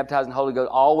to get baptized in the Holy Ghost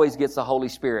always gets the Holy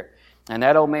Spirit. And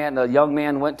that old man, the young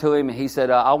man went to him and he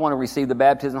said, I want to receive the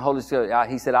baptism of the Holy Spirit.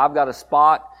 He said, I've got a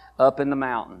spot up in the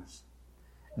mountains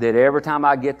that every time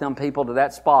I get them people to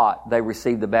that spot, they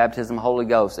receive the baptism of the Holy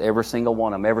Ghost, every single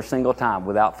one of them, every single time,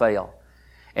 without fail.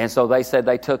 And so they said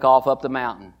they took off up the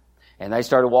mountain and they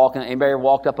started walking. Anybody ever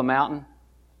walked up a mountain?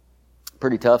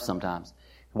 Pretty tough sometimes.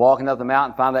 Walking up the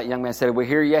mountain, found that young man, said, are we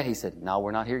here yet? He said, no,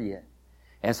 we're not here yet.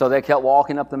 And so they kept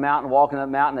walking up the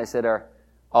mountain. They said,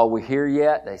 are we here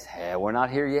yet? They said, hey, we're not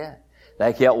here yet.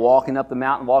 They kept walking up the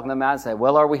mountain, and said,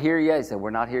 well, are we here yet? He said, we're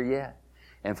not here yet.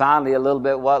 And finally, a little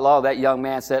bit later, that young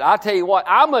man said, I tell you what,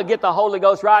 I'm going to get the Holy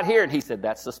Ghost right here. And he said,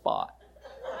 that's the spot.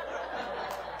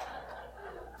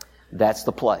 That's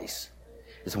the place.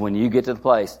 It's when you get to the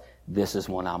place, this is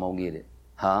when I'm going to get it.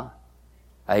 Huh?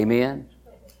 Amen?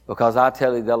 Because I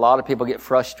tell you that a lot of people get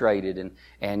frustrated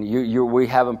and we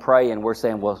have them pray and we're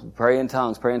saying, well, pray in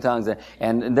tongues.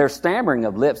 And there's stammering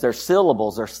of lips, there's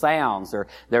syllables, there's sounds,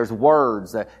 there's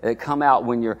words that come out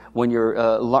when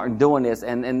you're doing this.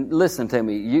 And listen to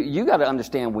me, you got to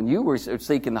understand when you were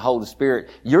seeking the Holy Spirit,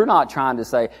 you're not trying to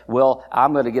say, well,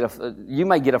 I'm going to get you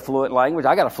may get a fluent language.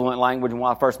 I got a fluent language when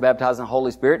I first baptized in the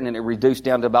Holy Spirit, and then it reduced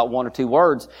down to about 1 or 2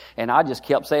 words. And I just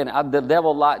kept saying, the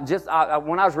devil,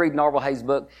 when I was reading Norval Hayes'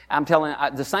 book, I'm telling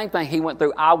you, the same thing he went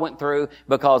through, I went through,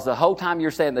 because the whole time you're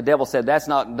saying, the devil said, that's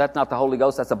not the Holy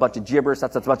Ghost, that's a bunch of gibberish,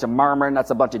 that's a bunch of murmuring, that's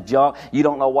a bunch of junk, you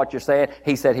don't know what you're saying.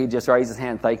 He said he'd just raise his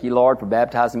hand, thank you, Lord, for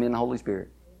baptizing me in the Holy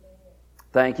Spirit.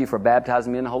 Thank you for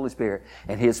baptizing me in the Holy Spirit.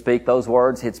 And he'd speak those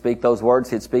words, and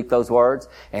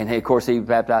of course he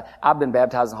baptized. I've been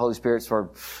baptized in the Holy Spirit for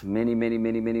many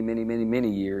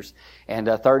years, and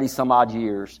 30 some odd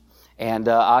years. And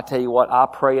I tell you what, I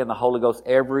pray in the Holy Ghost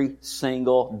every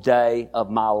single day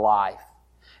of my life.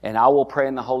 And I will pray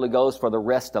in the Holy Ghost for the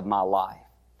rest of my life.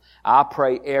 I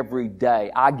pray every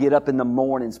day. I get up in the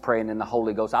mornings praying in the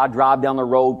Holy Ghost. I drive down the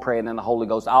road praying in the Holy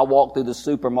Ghost. I walk through the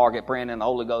supermarket praying in the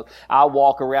Holy Ghost. I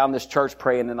walk around this church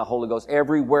praying in the Holy Ghost.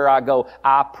 Everywhere I go,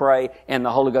 I pray in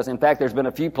the Holy Ghost. In fact, there's been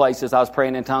a few places I was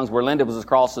praying in tongues where Linda was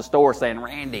across the store saying,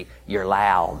 Randy, you're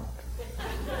loud.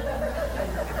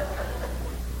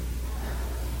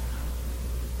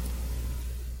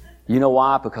 You know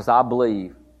why? Because I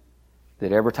believe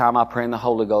that every time I pray in the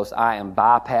Holy Ghost, I am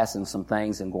bypassing some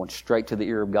things and going straight to the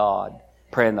ear of God,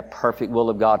 praying the perfect will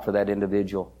of God for that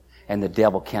individual. And the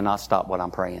devil cannot stop what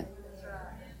I'm praying.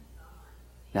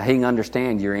 Now, he can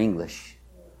understand your English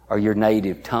or your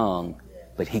native tongue,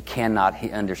 but he cannot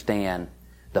understand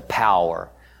the power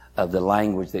of the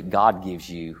language that God gives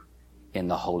you in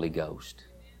the Holy Ghost.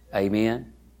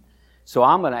 Amen? So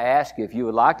I'm going to ask you if you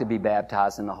would like to be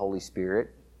baptized in the Holy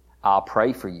Spirit. I'll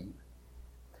pray for you.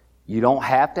 You don't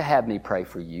have to have me pray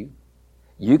for you.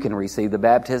 You can receive the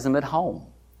baptism at home.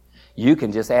 You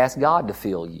can just ask God to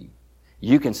fill you.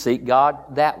 You can seek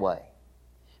God that way.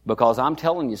 Because I'm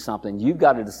telling you something, you've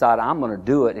got to decide I'm going to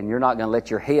do it and you're not going to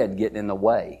let your head get in the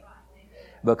way.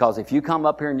 Because if you come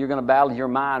up here and you're going to battle your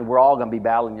mind, we're all going to be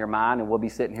battling your mind and we'll be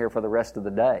sitting here for the rest of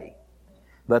the day.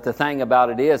 But the thing about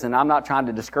it is, and I'm not trying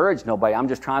to discourage nobody, I'm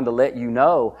just trying to let you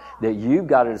know that you've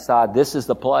got to decide this is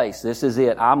the place, this is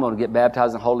it. I'm going to get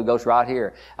baptized in the Holy Ghost right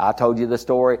here. I told you the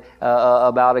story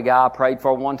about a guy I prayed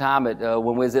for one time when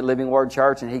we was at Living Word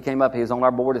Church, and he came up, he was on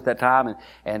our board at that time,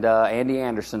 and Andy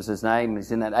Anderson's his name,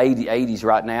 he's in that 80s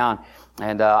right now,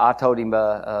 and I told him,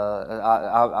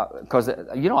 because,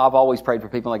 I've always prayed for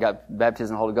people that got baptized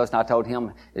in the Holy Ghost, and I told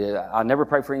him, I never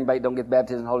pray for anybody that don't get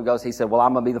baptized in the Holy Ghost. He said, well,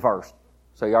 I'm going to be the first.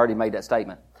 So he already made that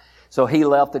statement. So he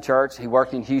left the church. He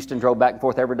worked in Houston, drove back and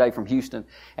forth every day from Houston.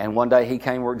 And one day he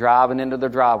came driving into the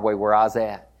driveway where I was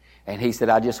at. And he said,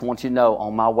 I just want you to know,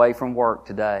 on my way from work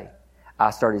today,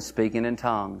 I started speaking in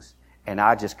tongues. And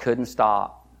I just couldn't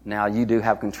stop. Now, you do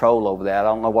have control over that. I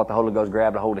don't know what the Holy Ghost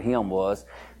grabbed a hold of him was.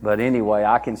 But anyway,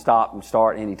 I can stop and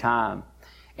start any time.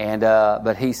 And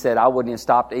but he said I wouldn't even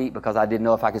stop to eat because I didn't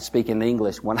know if I could speak in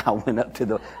English when I went up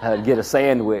to get a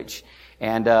sandwich.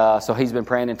 And so he's been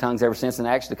praying in tongues ever since, and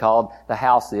actually called the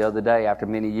house the other day after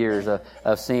many years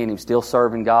of seeing him still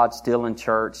serving God, still in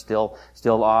church, still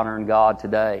honoring God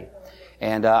today.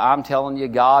 And I'm telling you,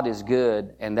 God is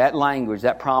good, and that language,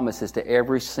 that promise is to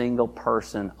every single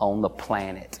person on the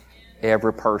planet,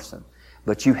 every person.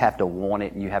 But you have to want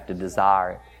it and you have to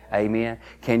desire it. Amen.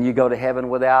 Can you go to heaven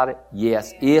without it?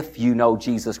 Yes, if you know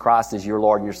Jesus Christ as your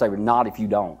Lord and your Savior. Not if you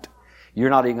don't.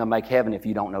 You're not even going to make heaven if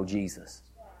you don't know Jesus.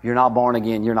 If you're not born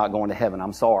again, you're not going to heaven.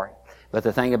 I'm sorry. But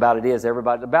the thing about it is,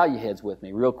 everybody, bow your heads with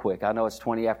me real quick. I know it's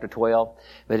 20 after 12.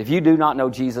 But if you do not know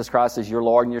Jesus Christ as your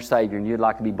Lord and your Savior and you'd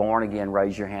like to be born again,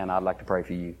 raise your hand. I'd like to pray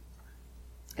for you.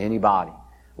 Anybody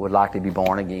would like to be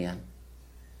born again?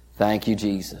 Thank you,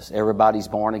 Jesus. Everybody's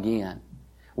born again.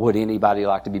 Would anybody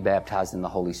like to be baptized in the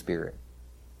Holy Spirit?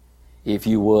 If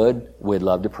you would, we'd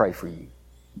love to pray for you.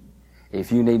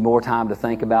 If you need more time to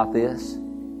think about this,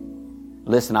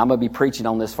 listen, I'm going to be preaching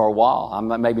on this for a while.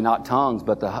 I'm maybe not tongues,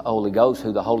 but the Holy Ghost,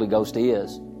 who the Holy Ghost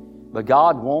is. But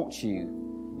God wants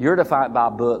you. You're defined by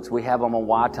books. We have them on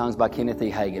Why Tongues by Kenneth E.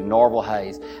 Hagin, Norval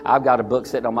Hayes. I've got a book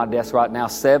sitting on my desk right now,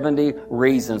 70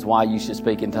 Reasons Why You Should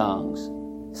Speak in Tongues.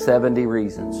 70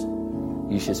 reasons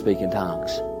you should speak in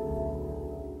tongues.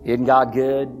 Isn't God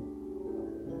good?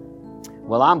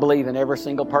 Well, I'm believing every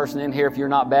single person in here, if you're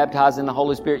not baptized in the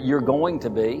Holy Spirit, you're going to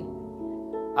be.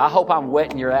 I hope I'm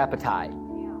whetting your appetite.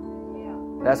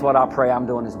 That's what I pray I'm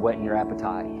doing, is whetting your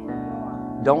appetite.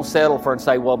 Don't settle for and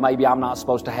say, well, maybe I'm not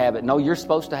supposed to have it. No, you're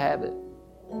supposed to have it.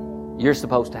 You're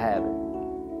supposed to have it.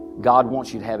 God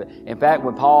wants you to have it. In fact,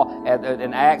 when Paul,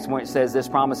 in Acts, when it says this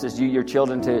promises you, your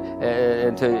children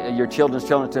to your children's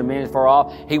children to men for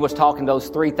all, he was talking to those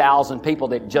 3,000 people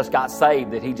that just got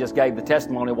saved, that he just gave the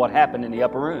testimony of what happened in the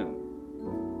upper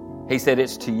room. He said,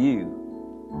 it's to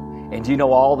you. And do you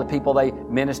know all the people they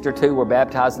ministered to were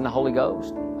baptized in the Holy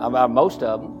Ghost? Most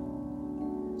of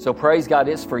them. So praise God,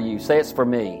 it's for you. Say it's for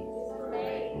me.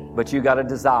 But you got to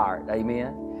desire it.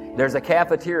 Amen. There's a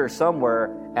cafeteria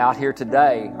somewhere out here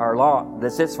today or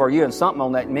that sits for you, and something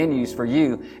on that menu's for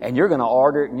you, and you're going to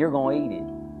order it and you're going to eat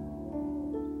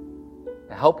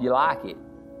it. I hope you like it.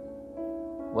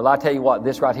 Well, I tell you what,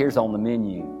 this right here's on the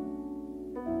menu.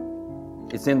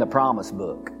 It's in the promise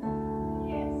book.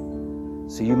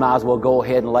 So you might as well go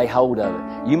ahead and lay hold of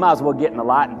it. You might as well get in the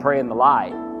light and pray in the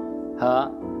light. Huh?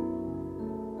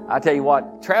 I tell you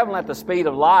what, traveling at the speed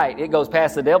of light, it goes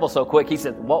past the devil so quick. He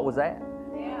said, what was that?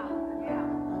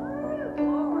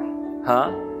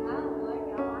 Huh?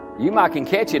 You might can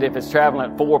catch it if it's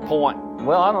traveling at 4.0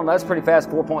 Well, I don't know. That's pretty fast,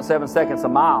 4.7 seconds a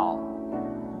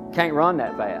mile. Can't run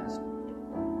that fast.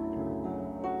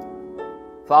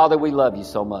 Father, we love you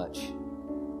so much.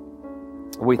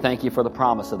 We thank you for the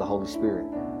promise of the Holy Spirit.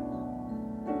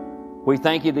 We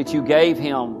thank you that you gave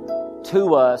Him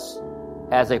to us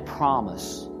as a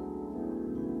promise.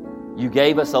 You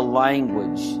gave us a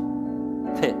language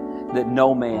that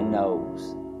no man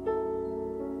knows.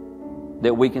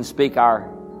 That we can speak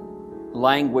our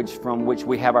language from which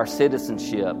we have our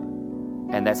citizenship,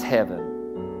 and that's heaven.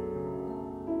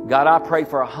 God, I pray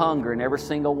for a hunger in every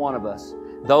single one of us.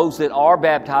 Those that are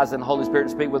baptized in the Holy Spirit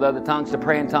and speak with other tongues, to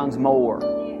pray in tongues more.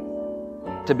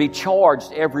 To be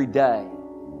charged every day.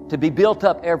 To be built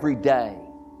up every day.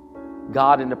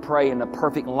 God, and to pray in a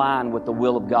perfect line with the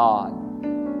will of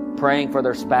God. Praying for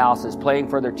their spouses, praying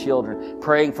for their children,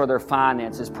 praying for their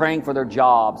finances, praying for their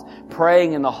jobs,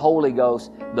 praying in the Holy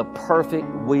Ghost, the perfect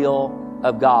will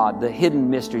of God, the hidden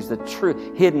mysteries, the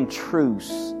hidden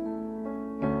truths.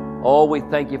 Oh, we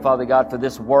thank you, Father God, for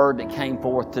this word that came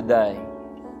forth today.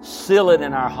 Seal it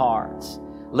in our hearts.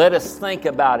 Let us think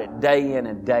about it day in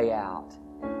and day out,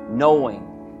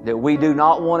 knowing that we do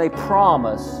not want a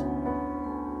promise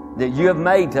that you have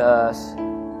made to us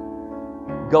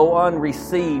go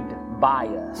unreceived by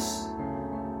us.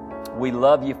 We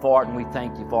love you for it and we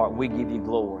thank you for it. We give you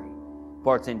glory.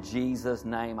 For it's in Jesus'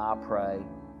 name I pray.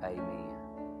 Amen.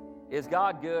 Is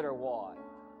God good or what?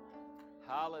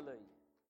 Hallelujah.